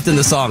 seconds left in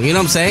the song. You know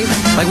what I'm saying?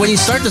 Like when you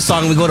start the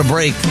song and we go to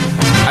break,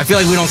 I feel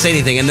like we don't say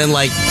anything. And then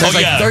there's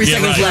 30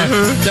 seconds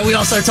left. Then we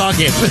all start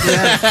talking.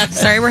 Yeah.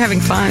 Sorry, we're having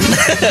fun.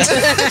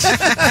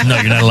 No,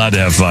 you're not allowed to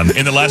have fun.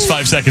 In the last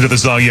 5 seconds of the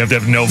song, you have to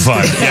have no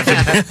fun.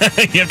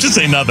 You have to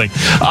say nothing.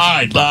 All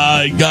right,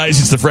 guys,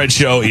 it's the Fred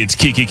Show. It's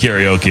Kiki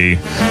Karaoke.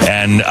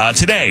 And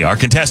today, our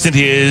contestant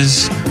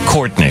is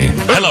Courtney.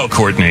 Hello,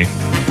 Courtney.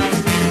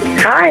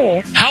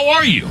 Hi. How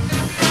are you?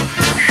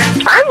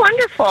 I'm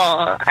wonderful.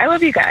 I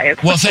love you guys.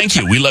 Well, thank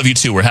you. We love you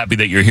too. We're happy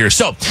that you're here.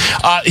 So,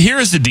 here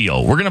is the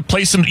deal. We're going to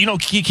play some.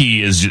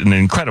 Kiki is an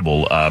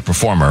incredible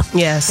performer.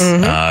 Yes.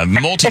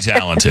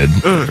 Multi-talented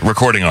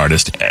recording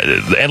artist,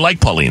 and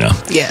like Paulina.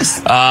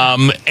 Yes.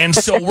 And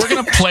so we're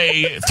going to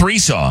play 3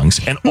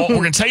 songs, and we're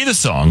going to tell you the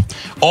song.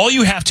 All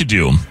you have to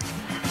do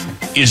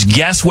is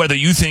guess whether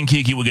you think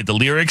Kiki will get the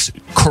lyrics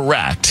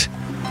correct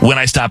when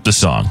I stop the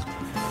song.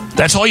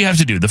 That's all you have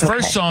to do. The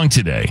first song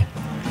today.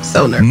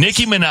 So nervous.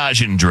 Nicki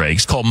Minaj and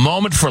Drake's called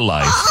Moment for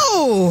Life.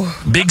 Oh!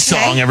 Big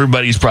song.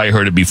 Everybody's probably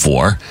heard it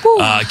before.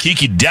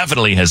 Kiki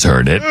definitely has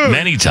heard it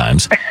many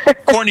times.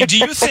 Courtney, do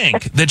you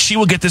think that she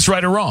will get this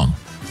right or wrong?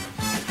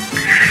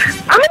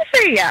 I'm going to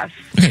say yes.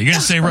 Okay, you're going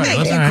to say right.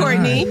 Okay,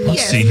 Courtney. Let's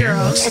yes, see girl. here.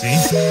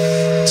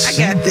 Let's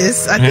see. I got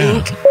this, I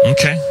think.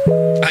 Okay.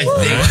 I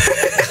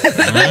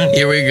think.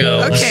 Here we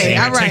go. Okay,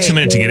 all right. It takes a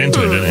minute to get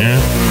into it, doesn't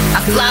it? I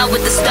fly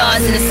with the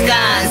stars in the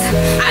skies.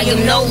 I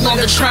am no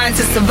longer trying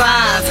to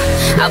survive.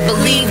 I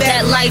believe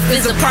that life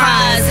is a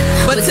prize,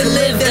 but to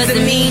live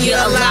doesn't mean you're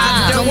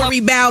alive. Don't worry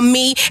about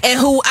me and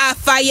who I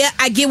fire.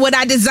 I get what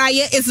I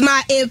desire. It's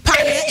my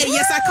empire. And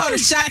yes, I call the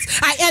shots.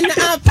 I am the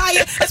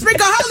umpire. I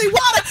sprinkle holy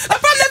water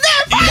from the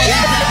vampire.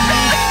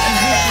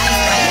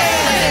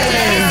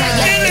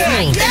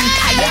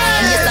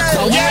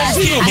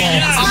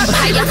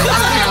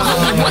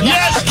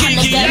 Yes,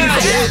 Kiki.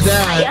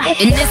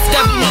 In this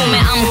very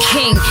moment, I'm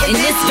king. In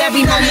this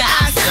very moment,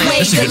 I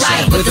slay the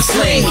life with a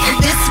sling.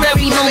 This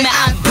very moment,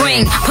 I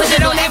bring. Put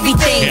it on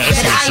everything.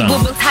 That I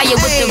will retire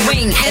with the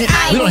ring. And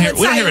I will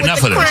retire with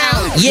the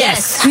crown.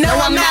 Yes. No,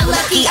 I'm not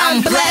lucky.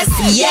 I'm blessed.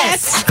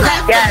 Yes.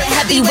 Clap for the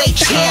heavyweight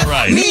champ. All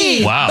right.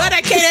 Me. Wow. But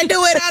I can't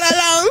do it all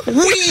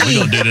alone. We're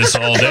going to do this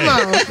all day.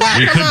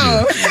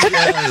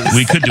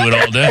 We could do it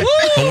all day.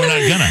 But we're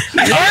not gonna.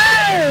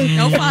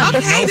 No fun.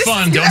 No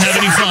fun. Don't have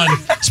any fun.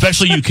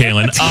 Especially you,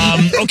 Kaylin.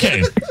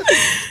 Okay.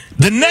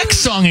 The next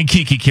song in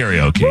Kiki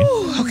Karaoke.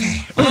 Ooh,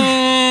 okay.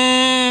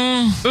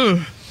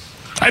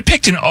 I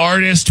picked an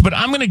artist, but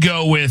I'm going to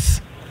go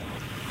with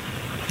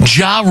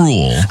Ja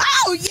Rule.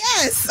 Oh,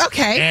 yes.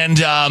 Okay. And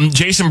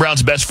Jason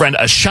Brown's best friend,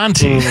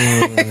 Ashanti.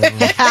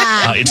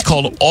 It's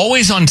called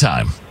Always on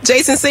Time.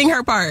 Jason, sing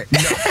her part.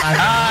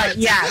 Yes.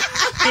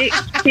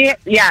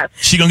 Yes.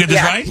 She going to get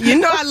this right? You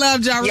know I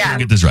love Ja Rule. Yeah.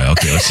 Get this right.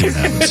 Okay, let's see what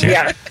happens here.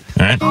 Yes.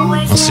 All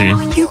right. Let's see.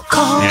 Yeah.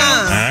 All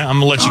right. I'm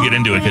going to let you get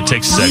into it. It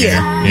takes a second.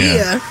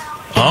 Yeah.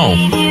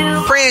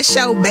 Oh. Fred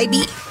Show,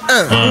 baby.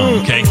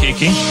 Okay,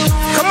 Kiki.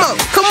 Come on.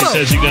 She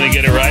says you're going to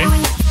get it right?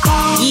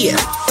 Yeah.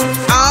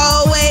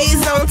 Always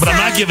on time. But I'm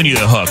not giving you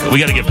the hook. We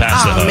got to get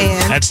past the hook.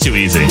 Man. That's too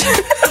easy.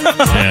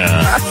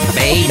 Yeah.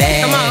 Baby.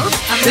 Come on.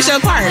 This your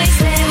part.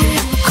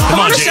 Come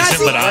on,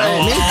 Jason, but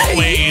I'm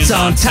always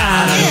on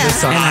time.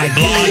 Yeah. And I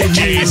block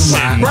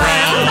Jason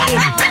Brown.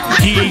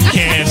 He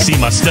can't see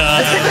my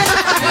stuff.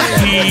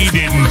 He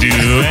didn't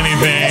do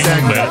anything,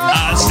 but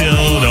I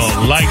still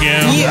don't like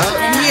him. Yeah.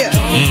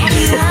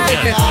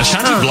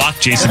 Ashanti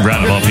blocked Jason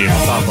Brown of all people.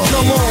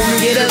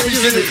 Get up,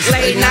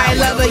 late night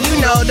lover,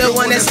 you know the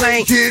one that's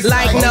lame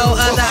like no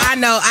other. I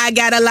know I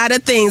got a lot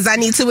of things I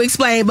need to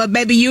explain, but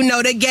baby, you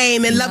know the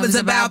game, and love is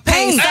about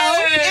pain. So,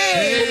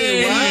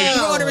 hey, wow.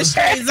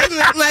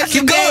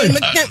 Keep going. We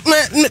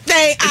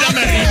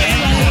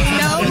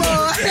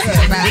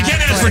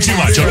can't ask for too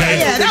much, okay?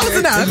 Yeah, that was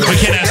enough. We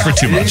can't ask for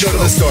too much. Go to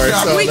the store.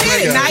 We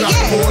did it. Not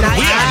yet.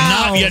 We have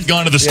not yet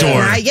gone to the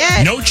store. Not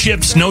yet. No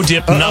chips, no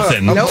dip,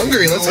 nothing. I'm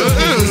hungry. Let's go.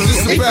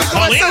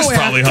 Paulina's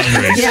probably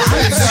hungry. Yeah,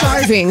 I'm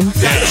starving.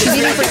 She's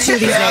eating for 2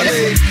 these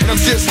days.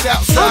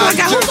 Oh my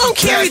God, who's gonna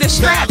carry the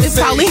strap if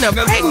Paulina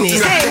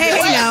pregnant?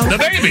 Hey, no. The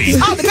baby.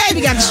 Oh, the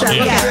baby got the strap.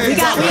 Yeah, we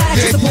got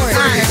to support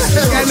her.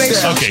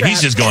 Okay,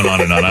 he's just going on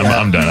and on.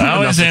 I'm done.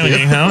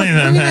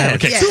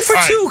 Okay. 2 for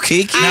 2,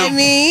 Kiki.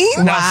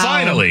 Now,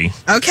 finally,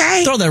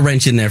 Okay. Throw that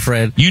wrench in there,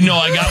 Fred. You know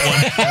I got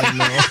one.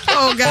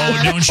 Oh, God.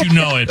 Oh, don't you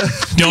know it?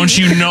 Don't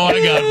you know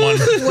I got one?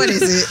 What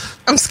is it?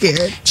 I'm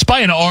scared. It's by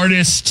an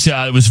artist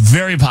that was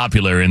very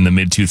popular in the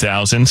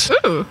mid-2000s.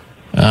 Ooh.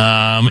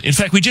 In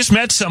fact, we just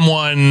met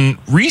someone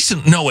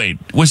recent. No, wait.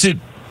 Was it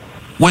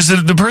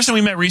the person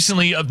we met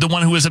recently, the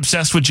one who was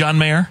obsessed with John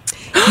Mayer?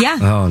 Yeah.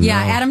 Oh, no. Yeah,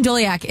 Adam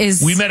Doliak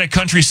is. We met a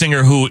country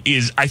singer who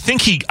is, I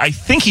think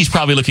he's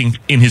probably looking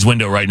in his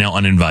window right now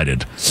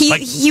uninvited.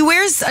 He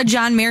wears a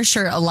John Mayer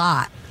shirt a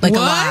lot. Like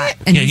what? a lot.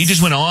 And Yeah, he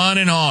just went on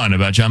and on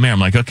about John Mayer.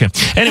 I'm like, okay.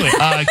 Anyway,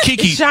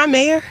 Kiki. John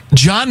Mayer?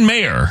 John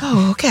Mayer.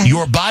 Oh, okay.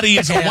 Your body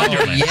is a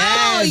wonderland.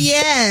 Oh,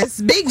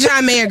 yes. Big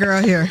John Mayer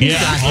girl here. Yeah.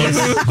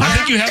 I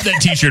think you have that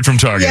t-shirt from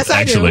Target, Yes,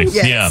 I do. actually.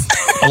 Yes. Yeah.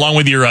 Along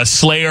with your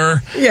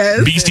Slayer,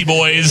 Yes. Beastie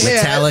Boys,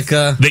 Yes.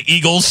 Metallica, the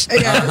Eagles.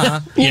 Yeah.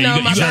 You know,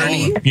 my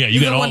body. Yeah,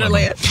 you is got a all of them.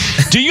 wonderland.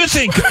 Do you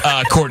think,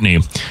 Courtney,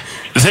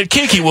 that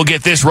Kiki will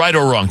get this right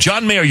or wrong?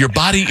 John Mayer, your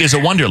body is a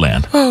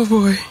wonderland. Oh,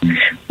 boy.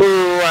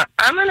 Ooh,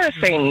 I'm going to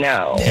say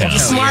no. Yeah.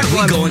 Smart we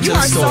woman. going to You the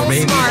are store, so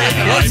baby. smart.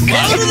 Let's go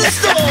to the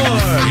store.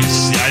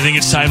 I think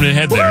it's time to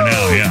head there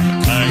now, yeah.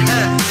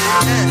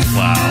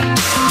 Wow.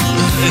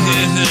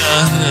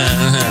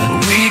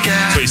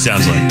 That's what he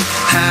sounds like.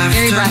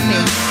 Very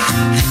breathy.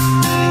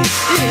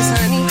 It is,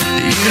 honey.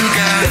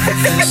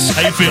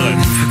 How you feeling?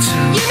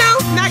 You know,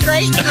 not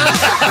great.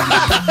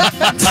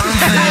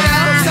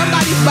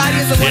 Somebody's body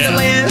is a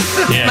wonderland.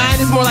 Yeah. Mine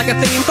is more like a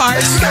theme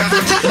park.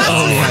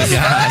 Oh, my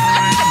God.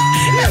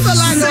 There's a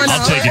lot going on.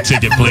 I'll take a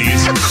ticket,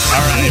 please. All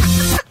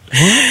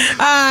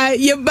right.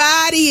 Your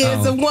body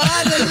is a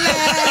wonderland.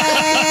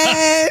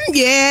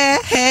 Yeah.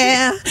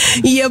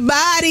 Your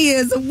body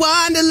is a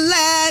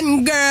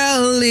wonderland,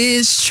 girl,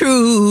 it's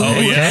true. Oh,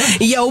 yeah?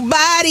 Your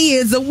body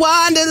is a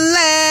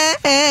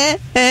wonderland.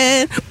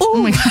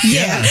 Ooh,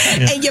 yeah.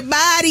 And your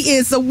body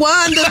is a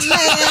wonderland.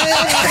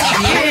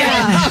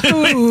 Yeah.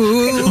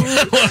 Ooh.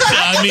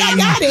 I mean,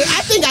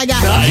 I think I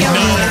got it.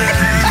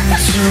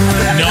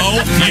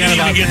 No, you didn't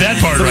even get that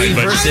part right.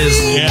 But That's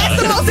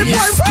the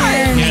most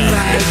important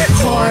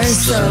part.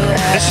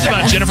 This is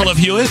about Jennifer Love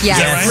Hewitt? Yes.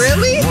 Is that right?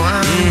 Really?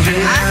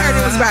 I heard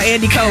it was about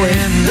Andy Cohen,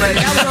 but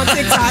that was on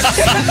TikTok.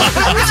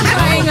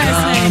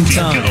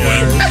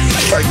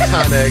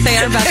 Iconic. They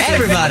are about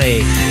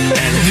Everybody.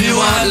 And if you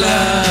want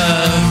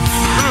love,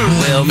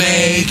 we'll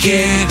make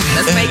it.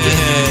 Let's make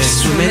it.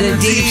 Swim in a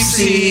deep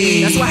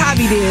sea. That's what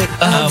Hobby did.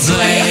 Of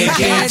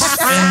blankets.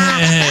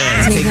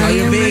 Take all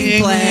your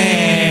big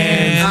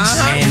plans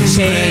and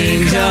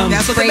change them.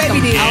 That's what the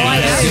baby did.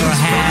 You're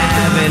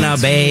having a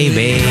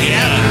baby.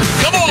 Yeah.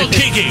 Come on,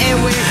 Kiki.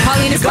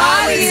 Paulina's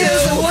body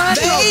is a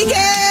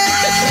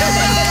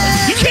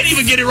You can't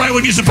even get it right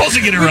when you're supposed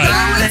to get it right.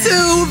 Going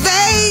to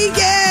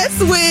Vegas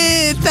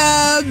with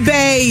the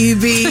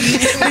baby.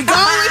 We're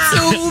going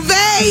to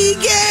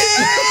Vegas.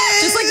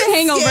 Just like The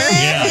Hangover.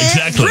 Yeah,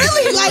 exactly.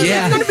 Really? Like,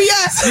 it's going to be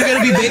us. You're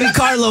going to be baby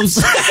Carlos.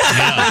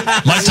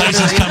 Yeah. Mike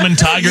Tyson's coming,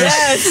 Tigers.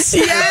 Yes.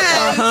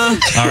 Yeah.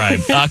 All right.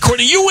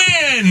 Courtney, you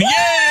win.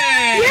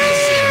 Yay!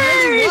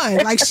 Really won.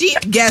 Like, she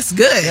guessed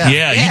good.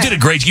 Yeah, you did a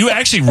great. You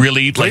actually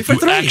really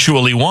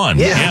actually won.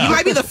 Yeah. You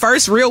might be the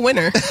first real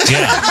winner.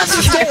 Yeah.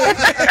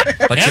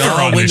 But you Ever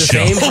all on win this the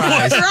show. same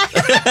prize.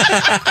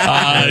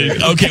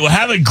 Okay, well,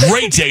 have a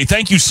great day.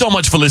 Thank you so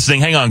much for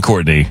listening. Hang on,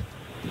 Courtney.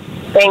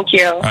 Thank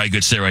you. All right,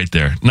 good. Stay right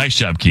there. Nice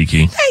job,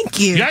 Kiki. Thank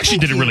you. You actually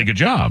did a really good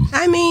job.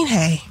 I mean,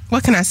 hey,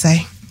 what can I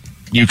say?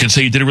 You can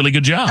say you did a really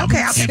good job.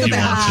 Okay, I'll take if it you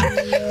back.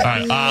 want to. All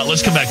right,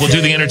 let's come back. We'll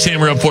do the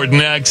entertainment report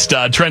next.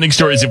 Trending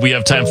stories if we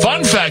have time.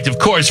 Fun fact, of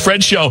course,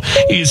 Fred's show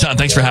is on.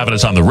 Thanks for having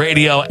us on the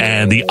radio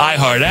and the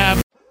iHeart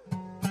app.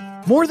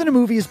 More Than a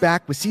Movie is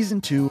back with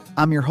Season 2.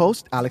 I'm your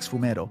host, Alex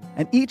Fumero.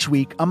 And each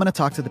week, I'm going to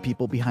talk to the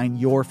people behind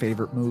your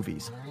favorite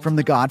movies. From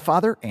The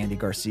Godfather, Andy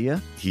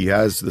Garcia. He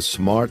has the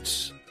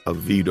smarts of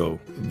Vito,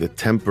 the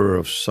temper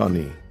of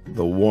Sonny,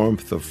 the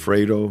warmth of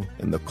Fredo,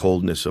 and the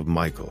coldness of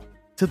Michael.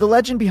 To the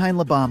legend behind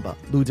La Bamba,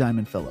 Lou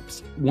Diamond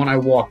Phillips. When I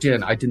walked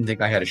in, I didn't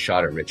think I had a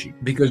shot at Richie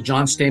because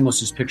John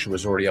Stamos' picture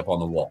was already up on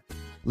the wall.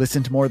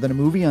 Listen to More Than a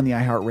Movie on the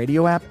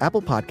iHeartRadio app,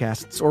 Apple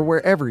Podcasts, or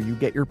wherever you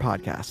get your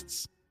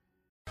podcasts.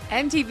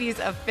 MTV's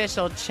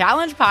official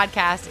Challenge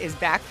podcast is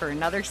back for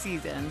another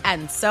season.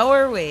 And so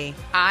are we.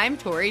 I'm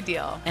Tori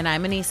Deal. And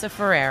I'm Anissa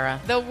Ferreira.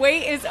 The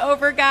wait is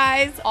over,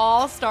 guys.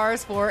 All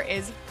Stars 4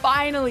 is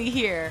finally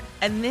here.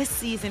 And this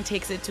season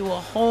takes it to a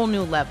whole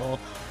new level.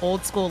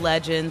 Old school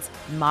legends,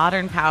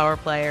 modern power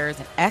players,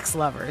 and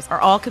ex-lovers are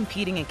all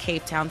competing in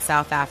Cape Town,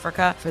 South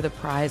Africa for the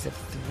prize of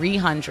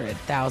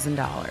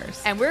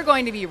 $300,000. And we're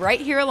going to be right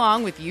here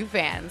along with you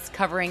fans,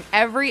 covering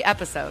every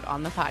episode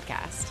on the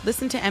podcast.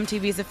 Listen to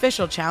MTV's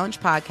official Challenge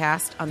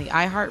podcast on the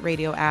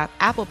iHeartRadio app,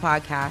 Apple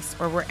Podcasts,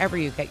 or wherever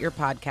you get your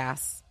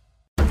podcasts.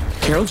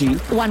 Karol G,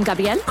 Juan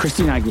Gabriel,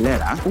 Christina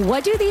Aguilera.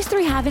 What do these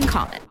three have in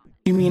common?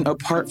 You mean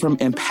apart from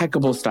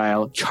impeccable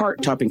style,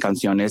 chart-topping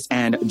canciones,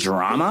 and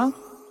drama?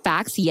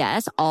 Facts,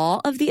 yes,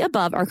 all of the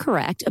above are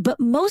correct, but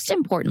most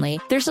importantly,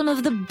 they're some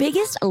of the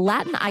biggest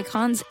Latin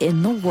icons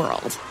in the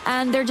world.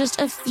 And they're just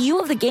a few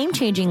of the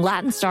game-changing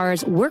Latin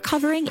stars we're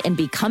covering in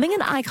Becoming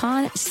an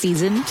Icon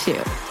Season 2.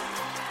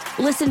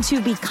 Listen to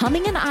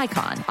Becoming an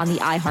Icon on the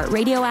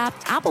iHeartRadio app,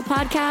 Apple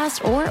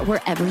Podcasts, or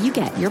wherever you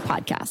get your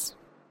podcasts.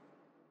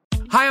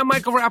 Hi, I'm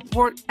Michael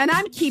Rappaport. And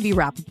I'm Kibi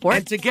Rappaport.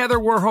 And together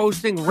we're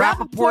hosting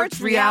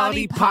Rappaport's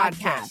Reality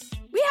Podcast.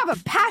 We have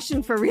a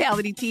passion for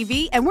reality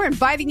TV, and we're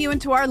inviting you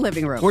into our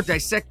living room. We're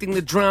dissecting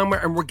the drama,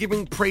 and we're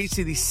giving praise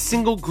to the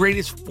single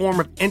greatest form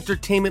of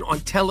entertainment on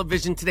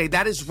television today.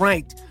 That is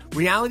right.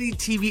 Reality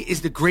TV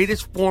is the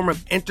greatest form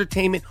of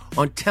entertainment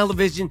on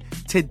television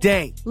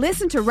today.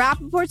 Listen to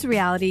Rappaport's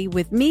Reality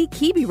with me,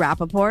 Kibi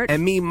Rappaport.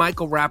 And me,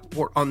 Michael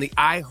Rappaport, on the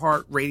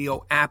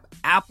iHeartRadio app,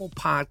 Apple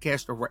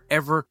Podcast, or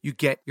wherever you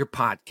get your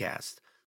podcast.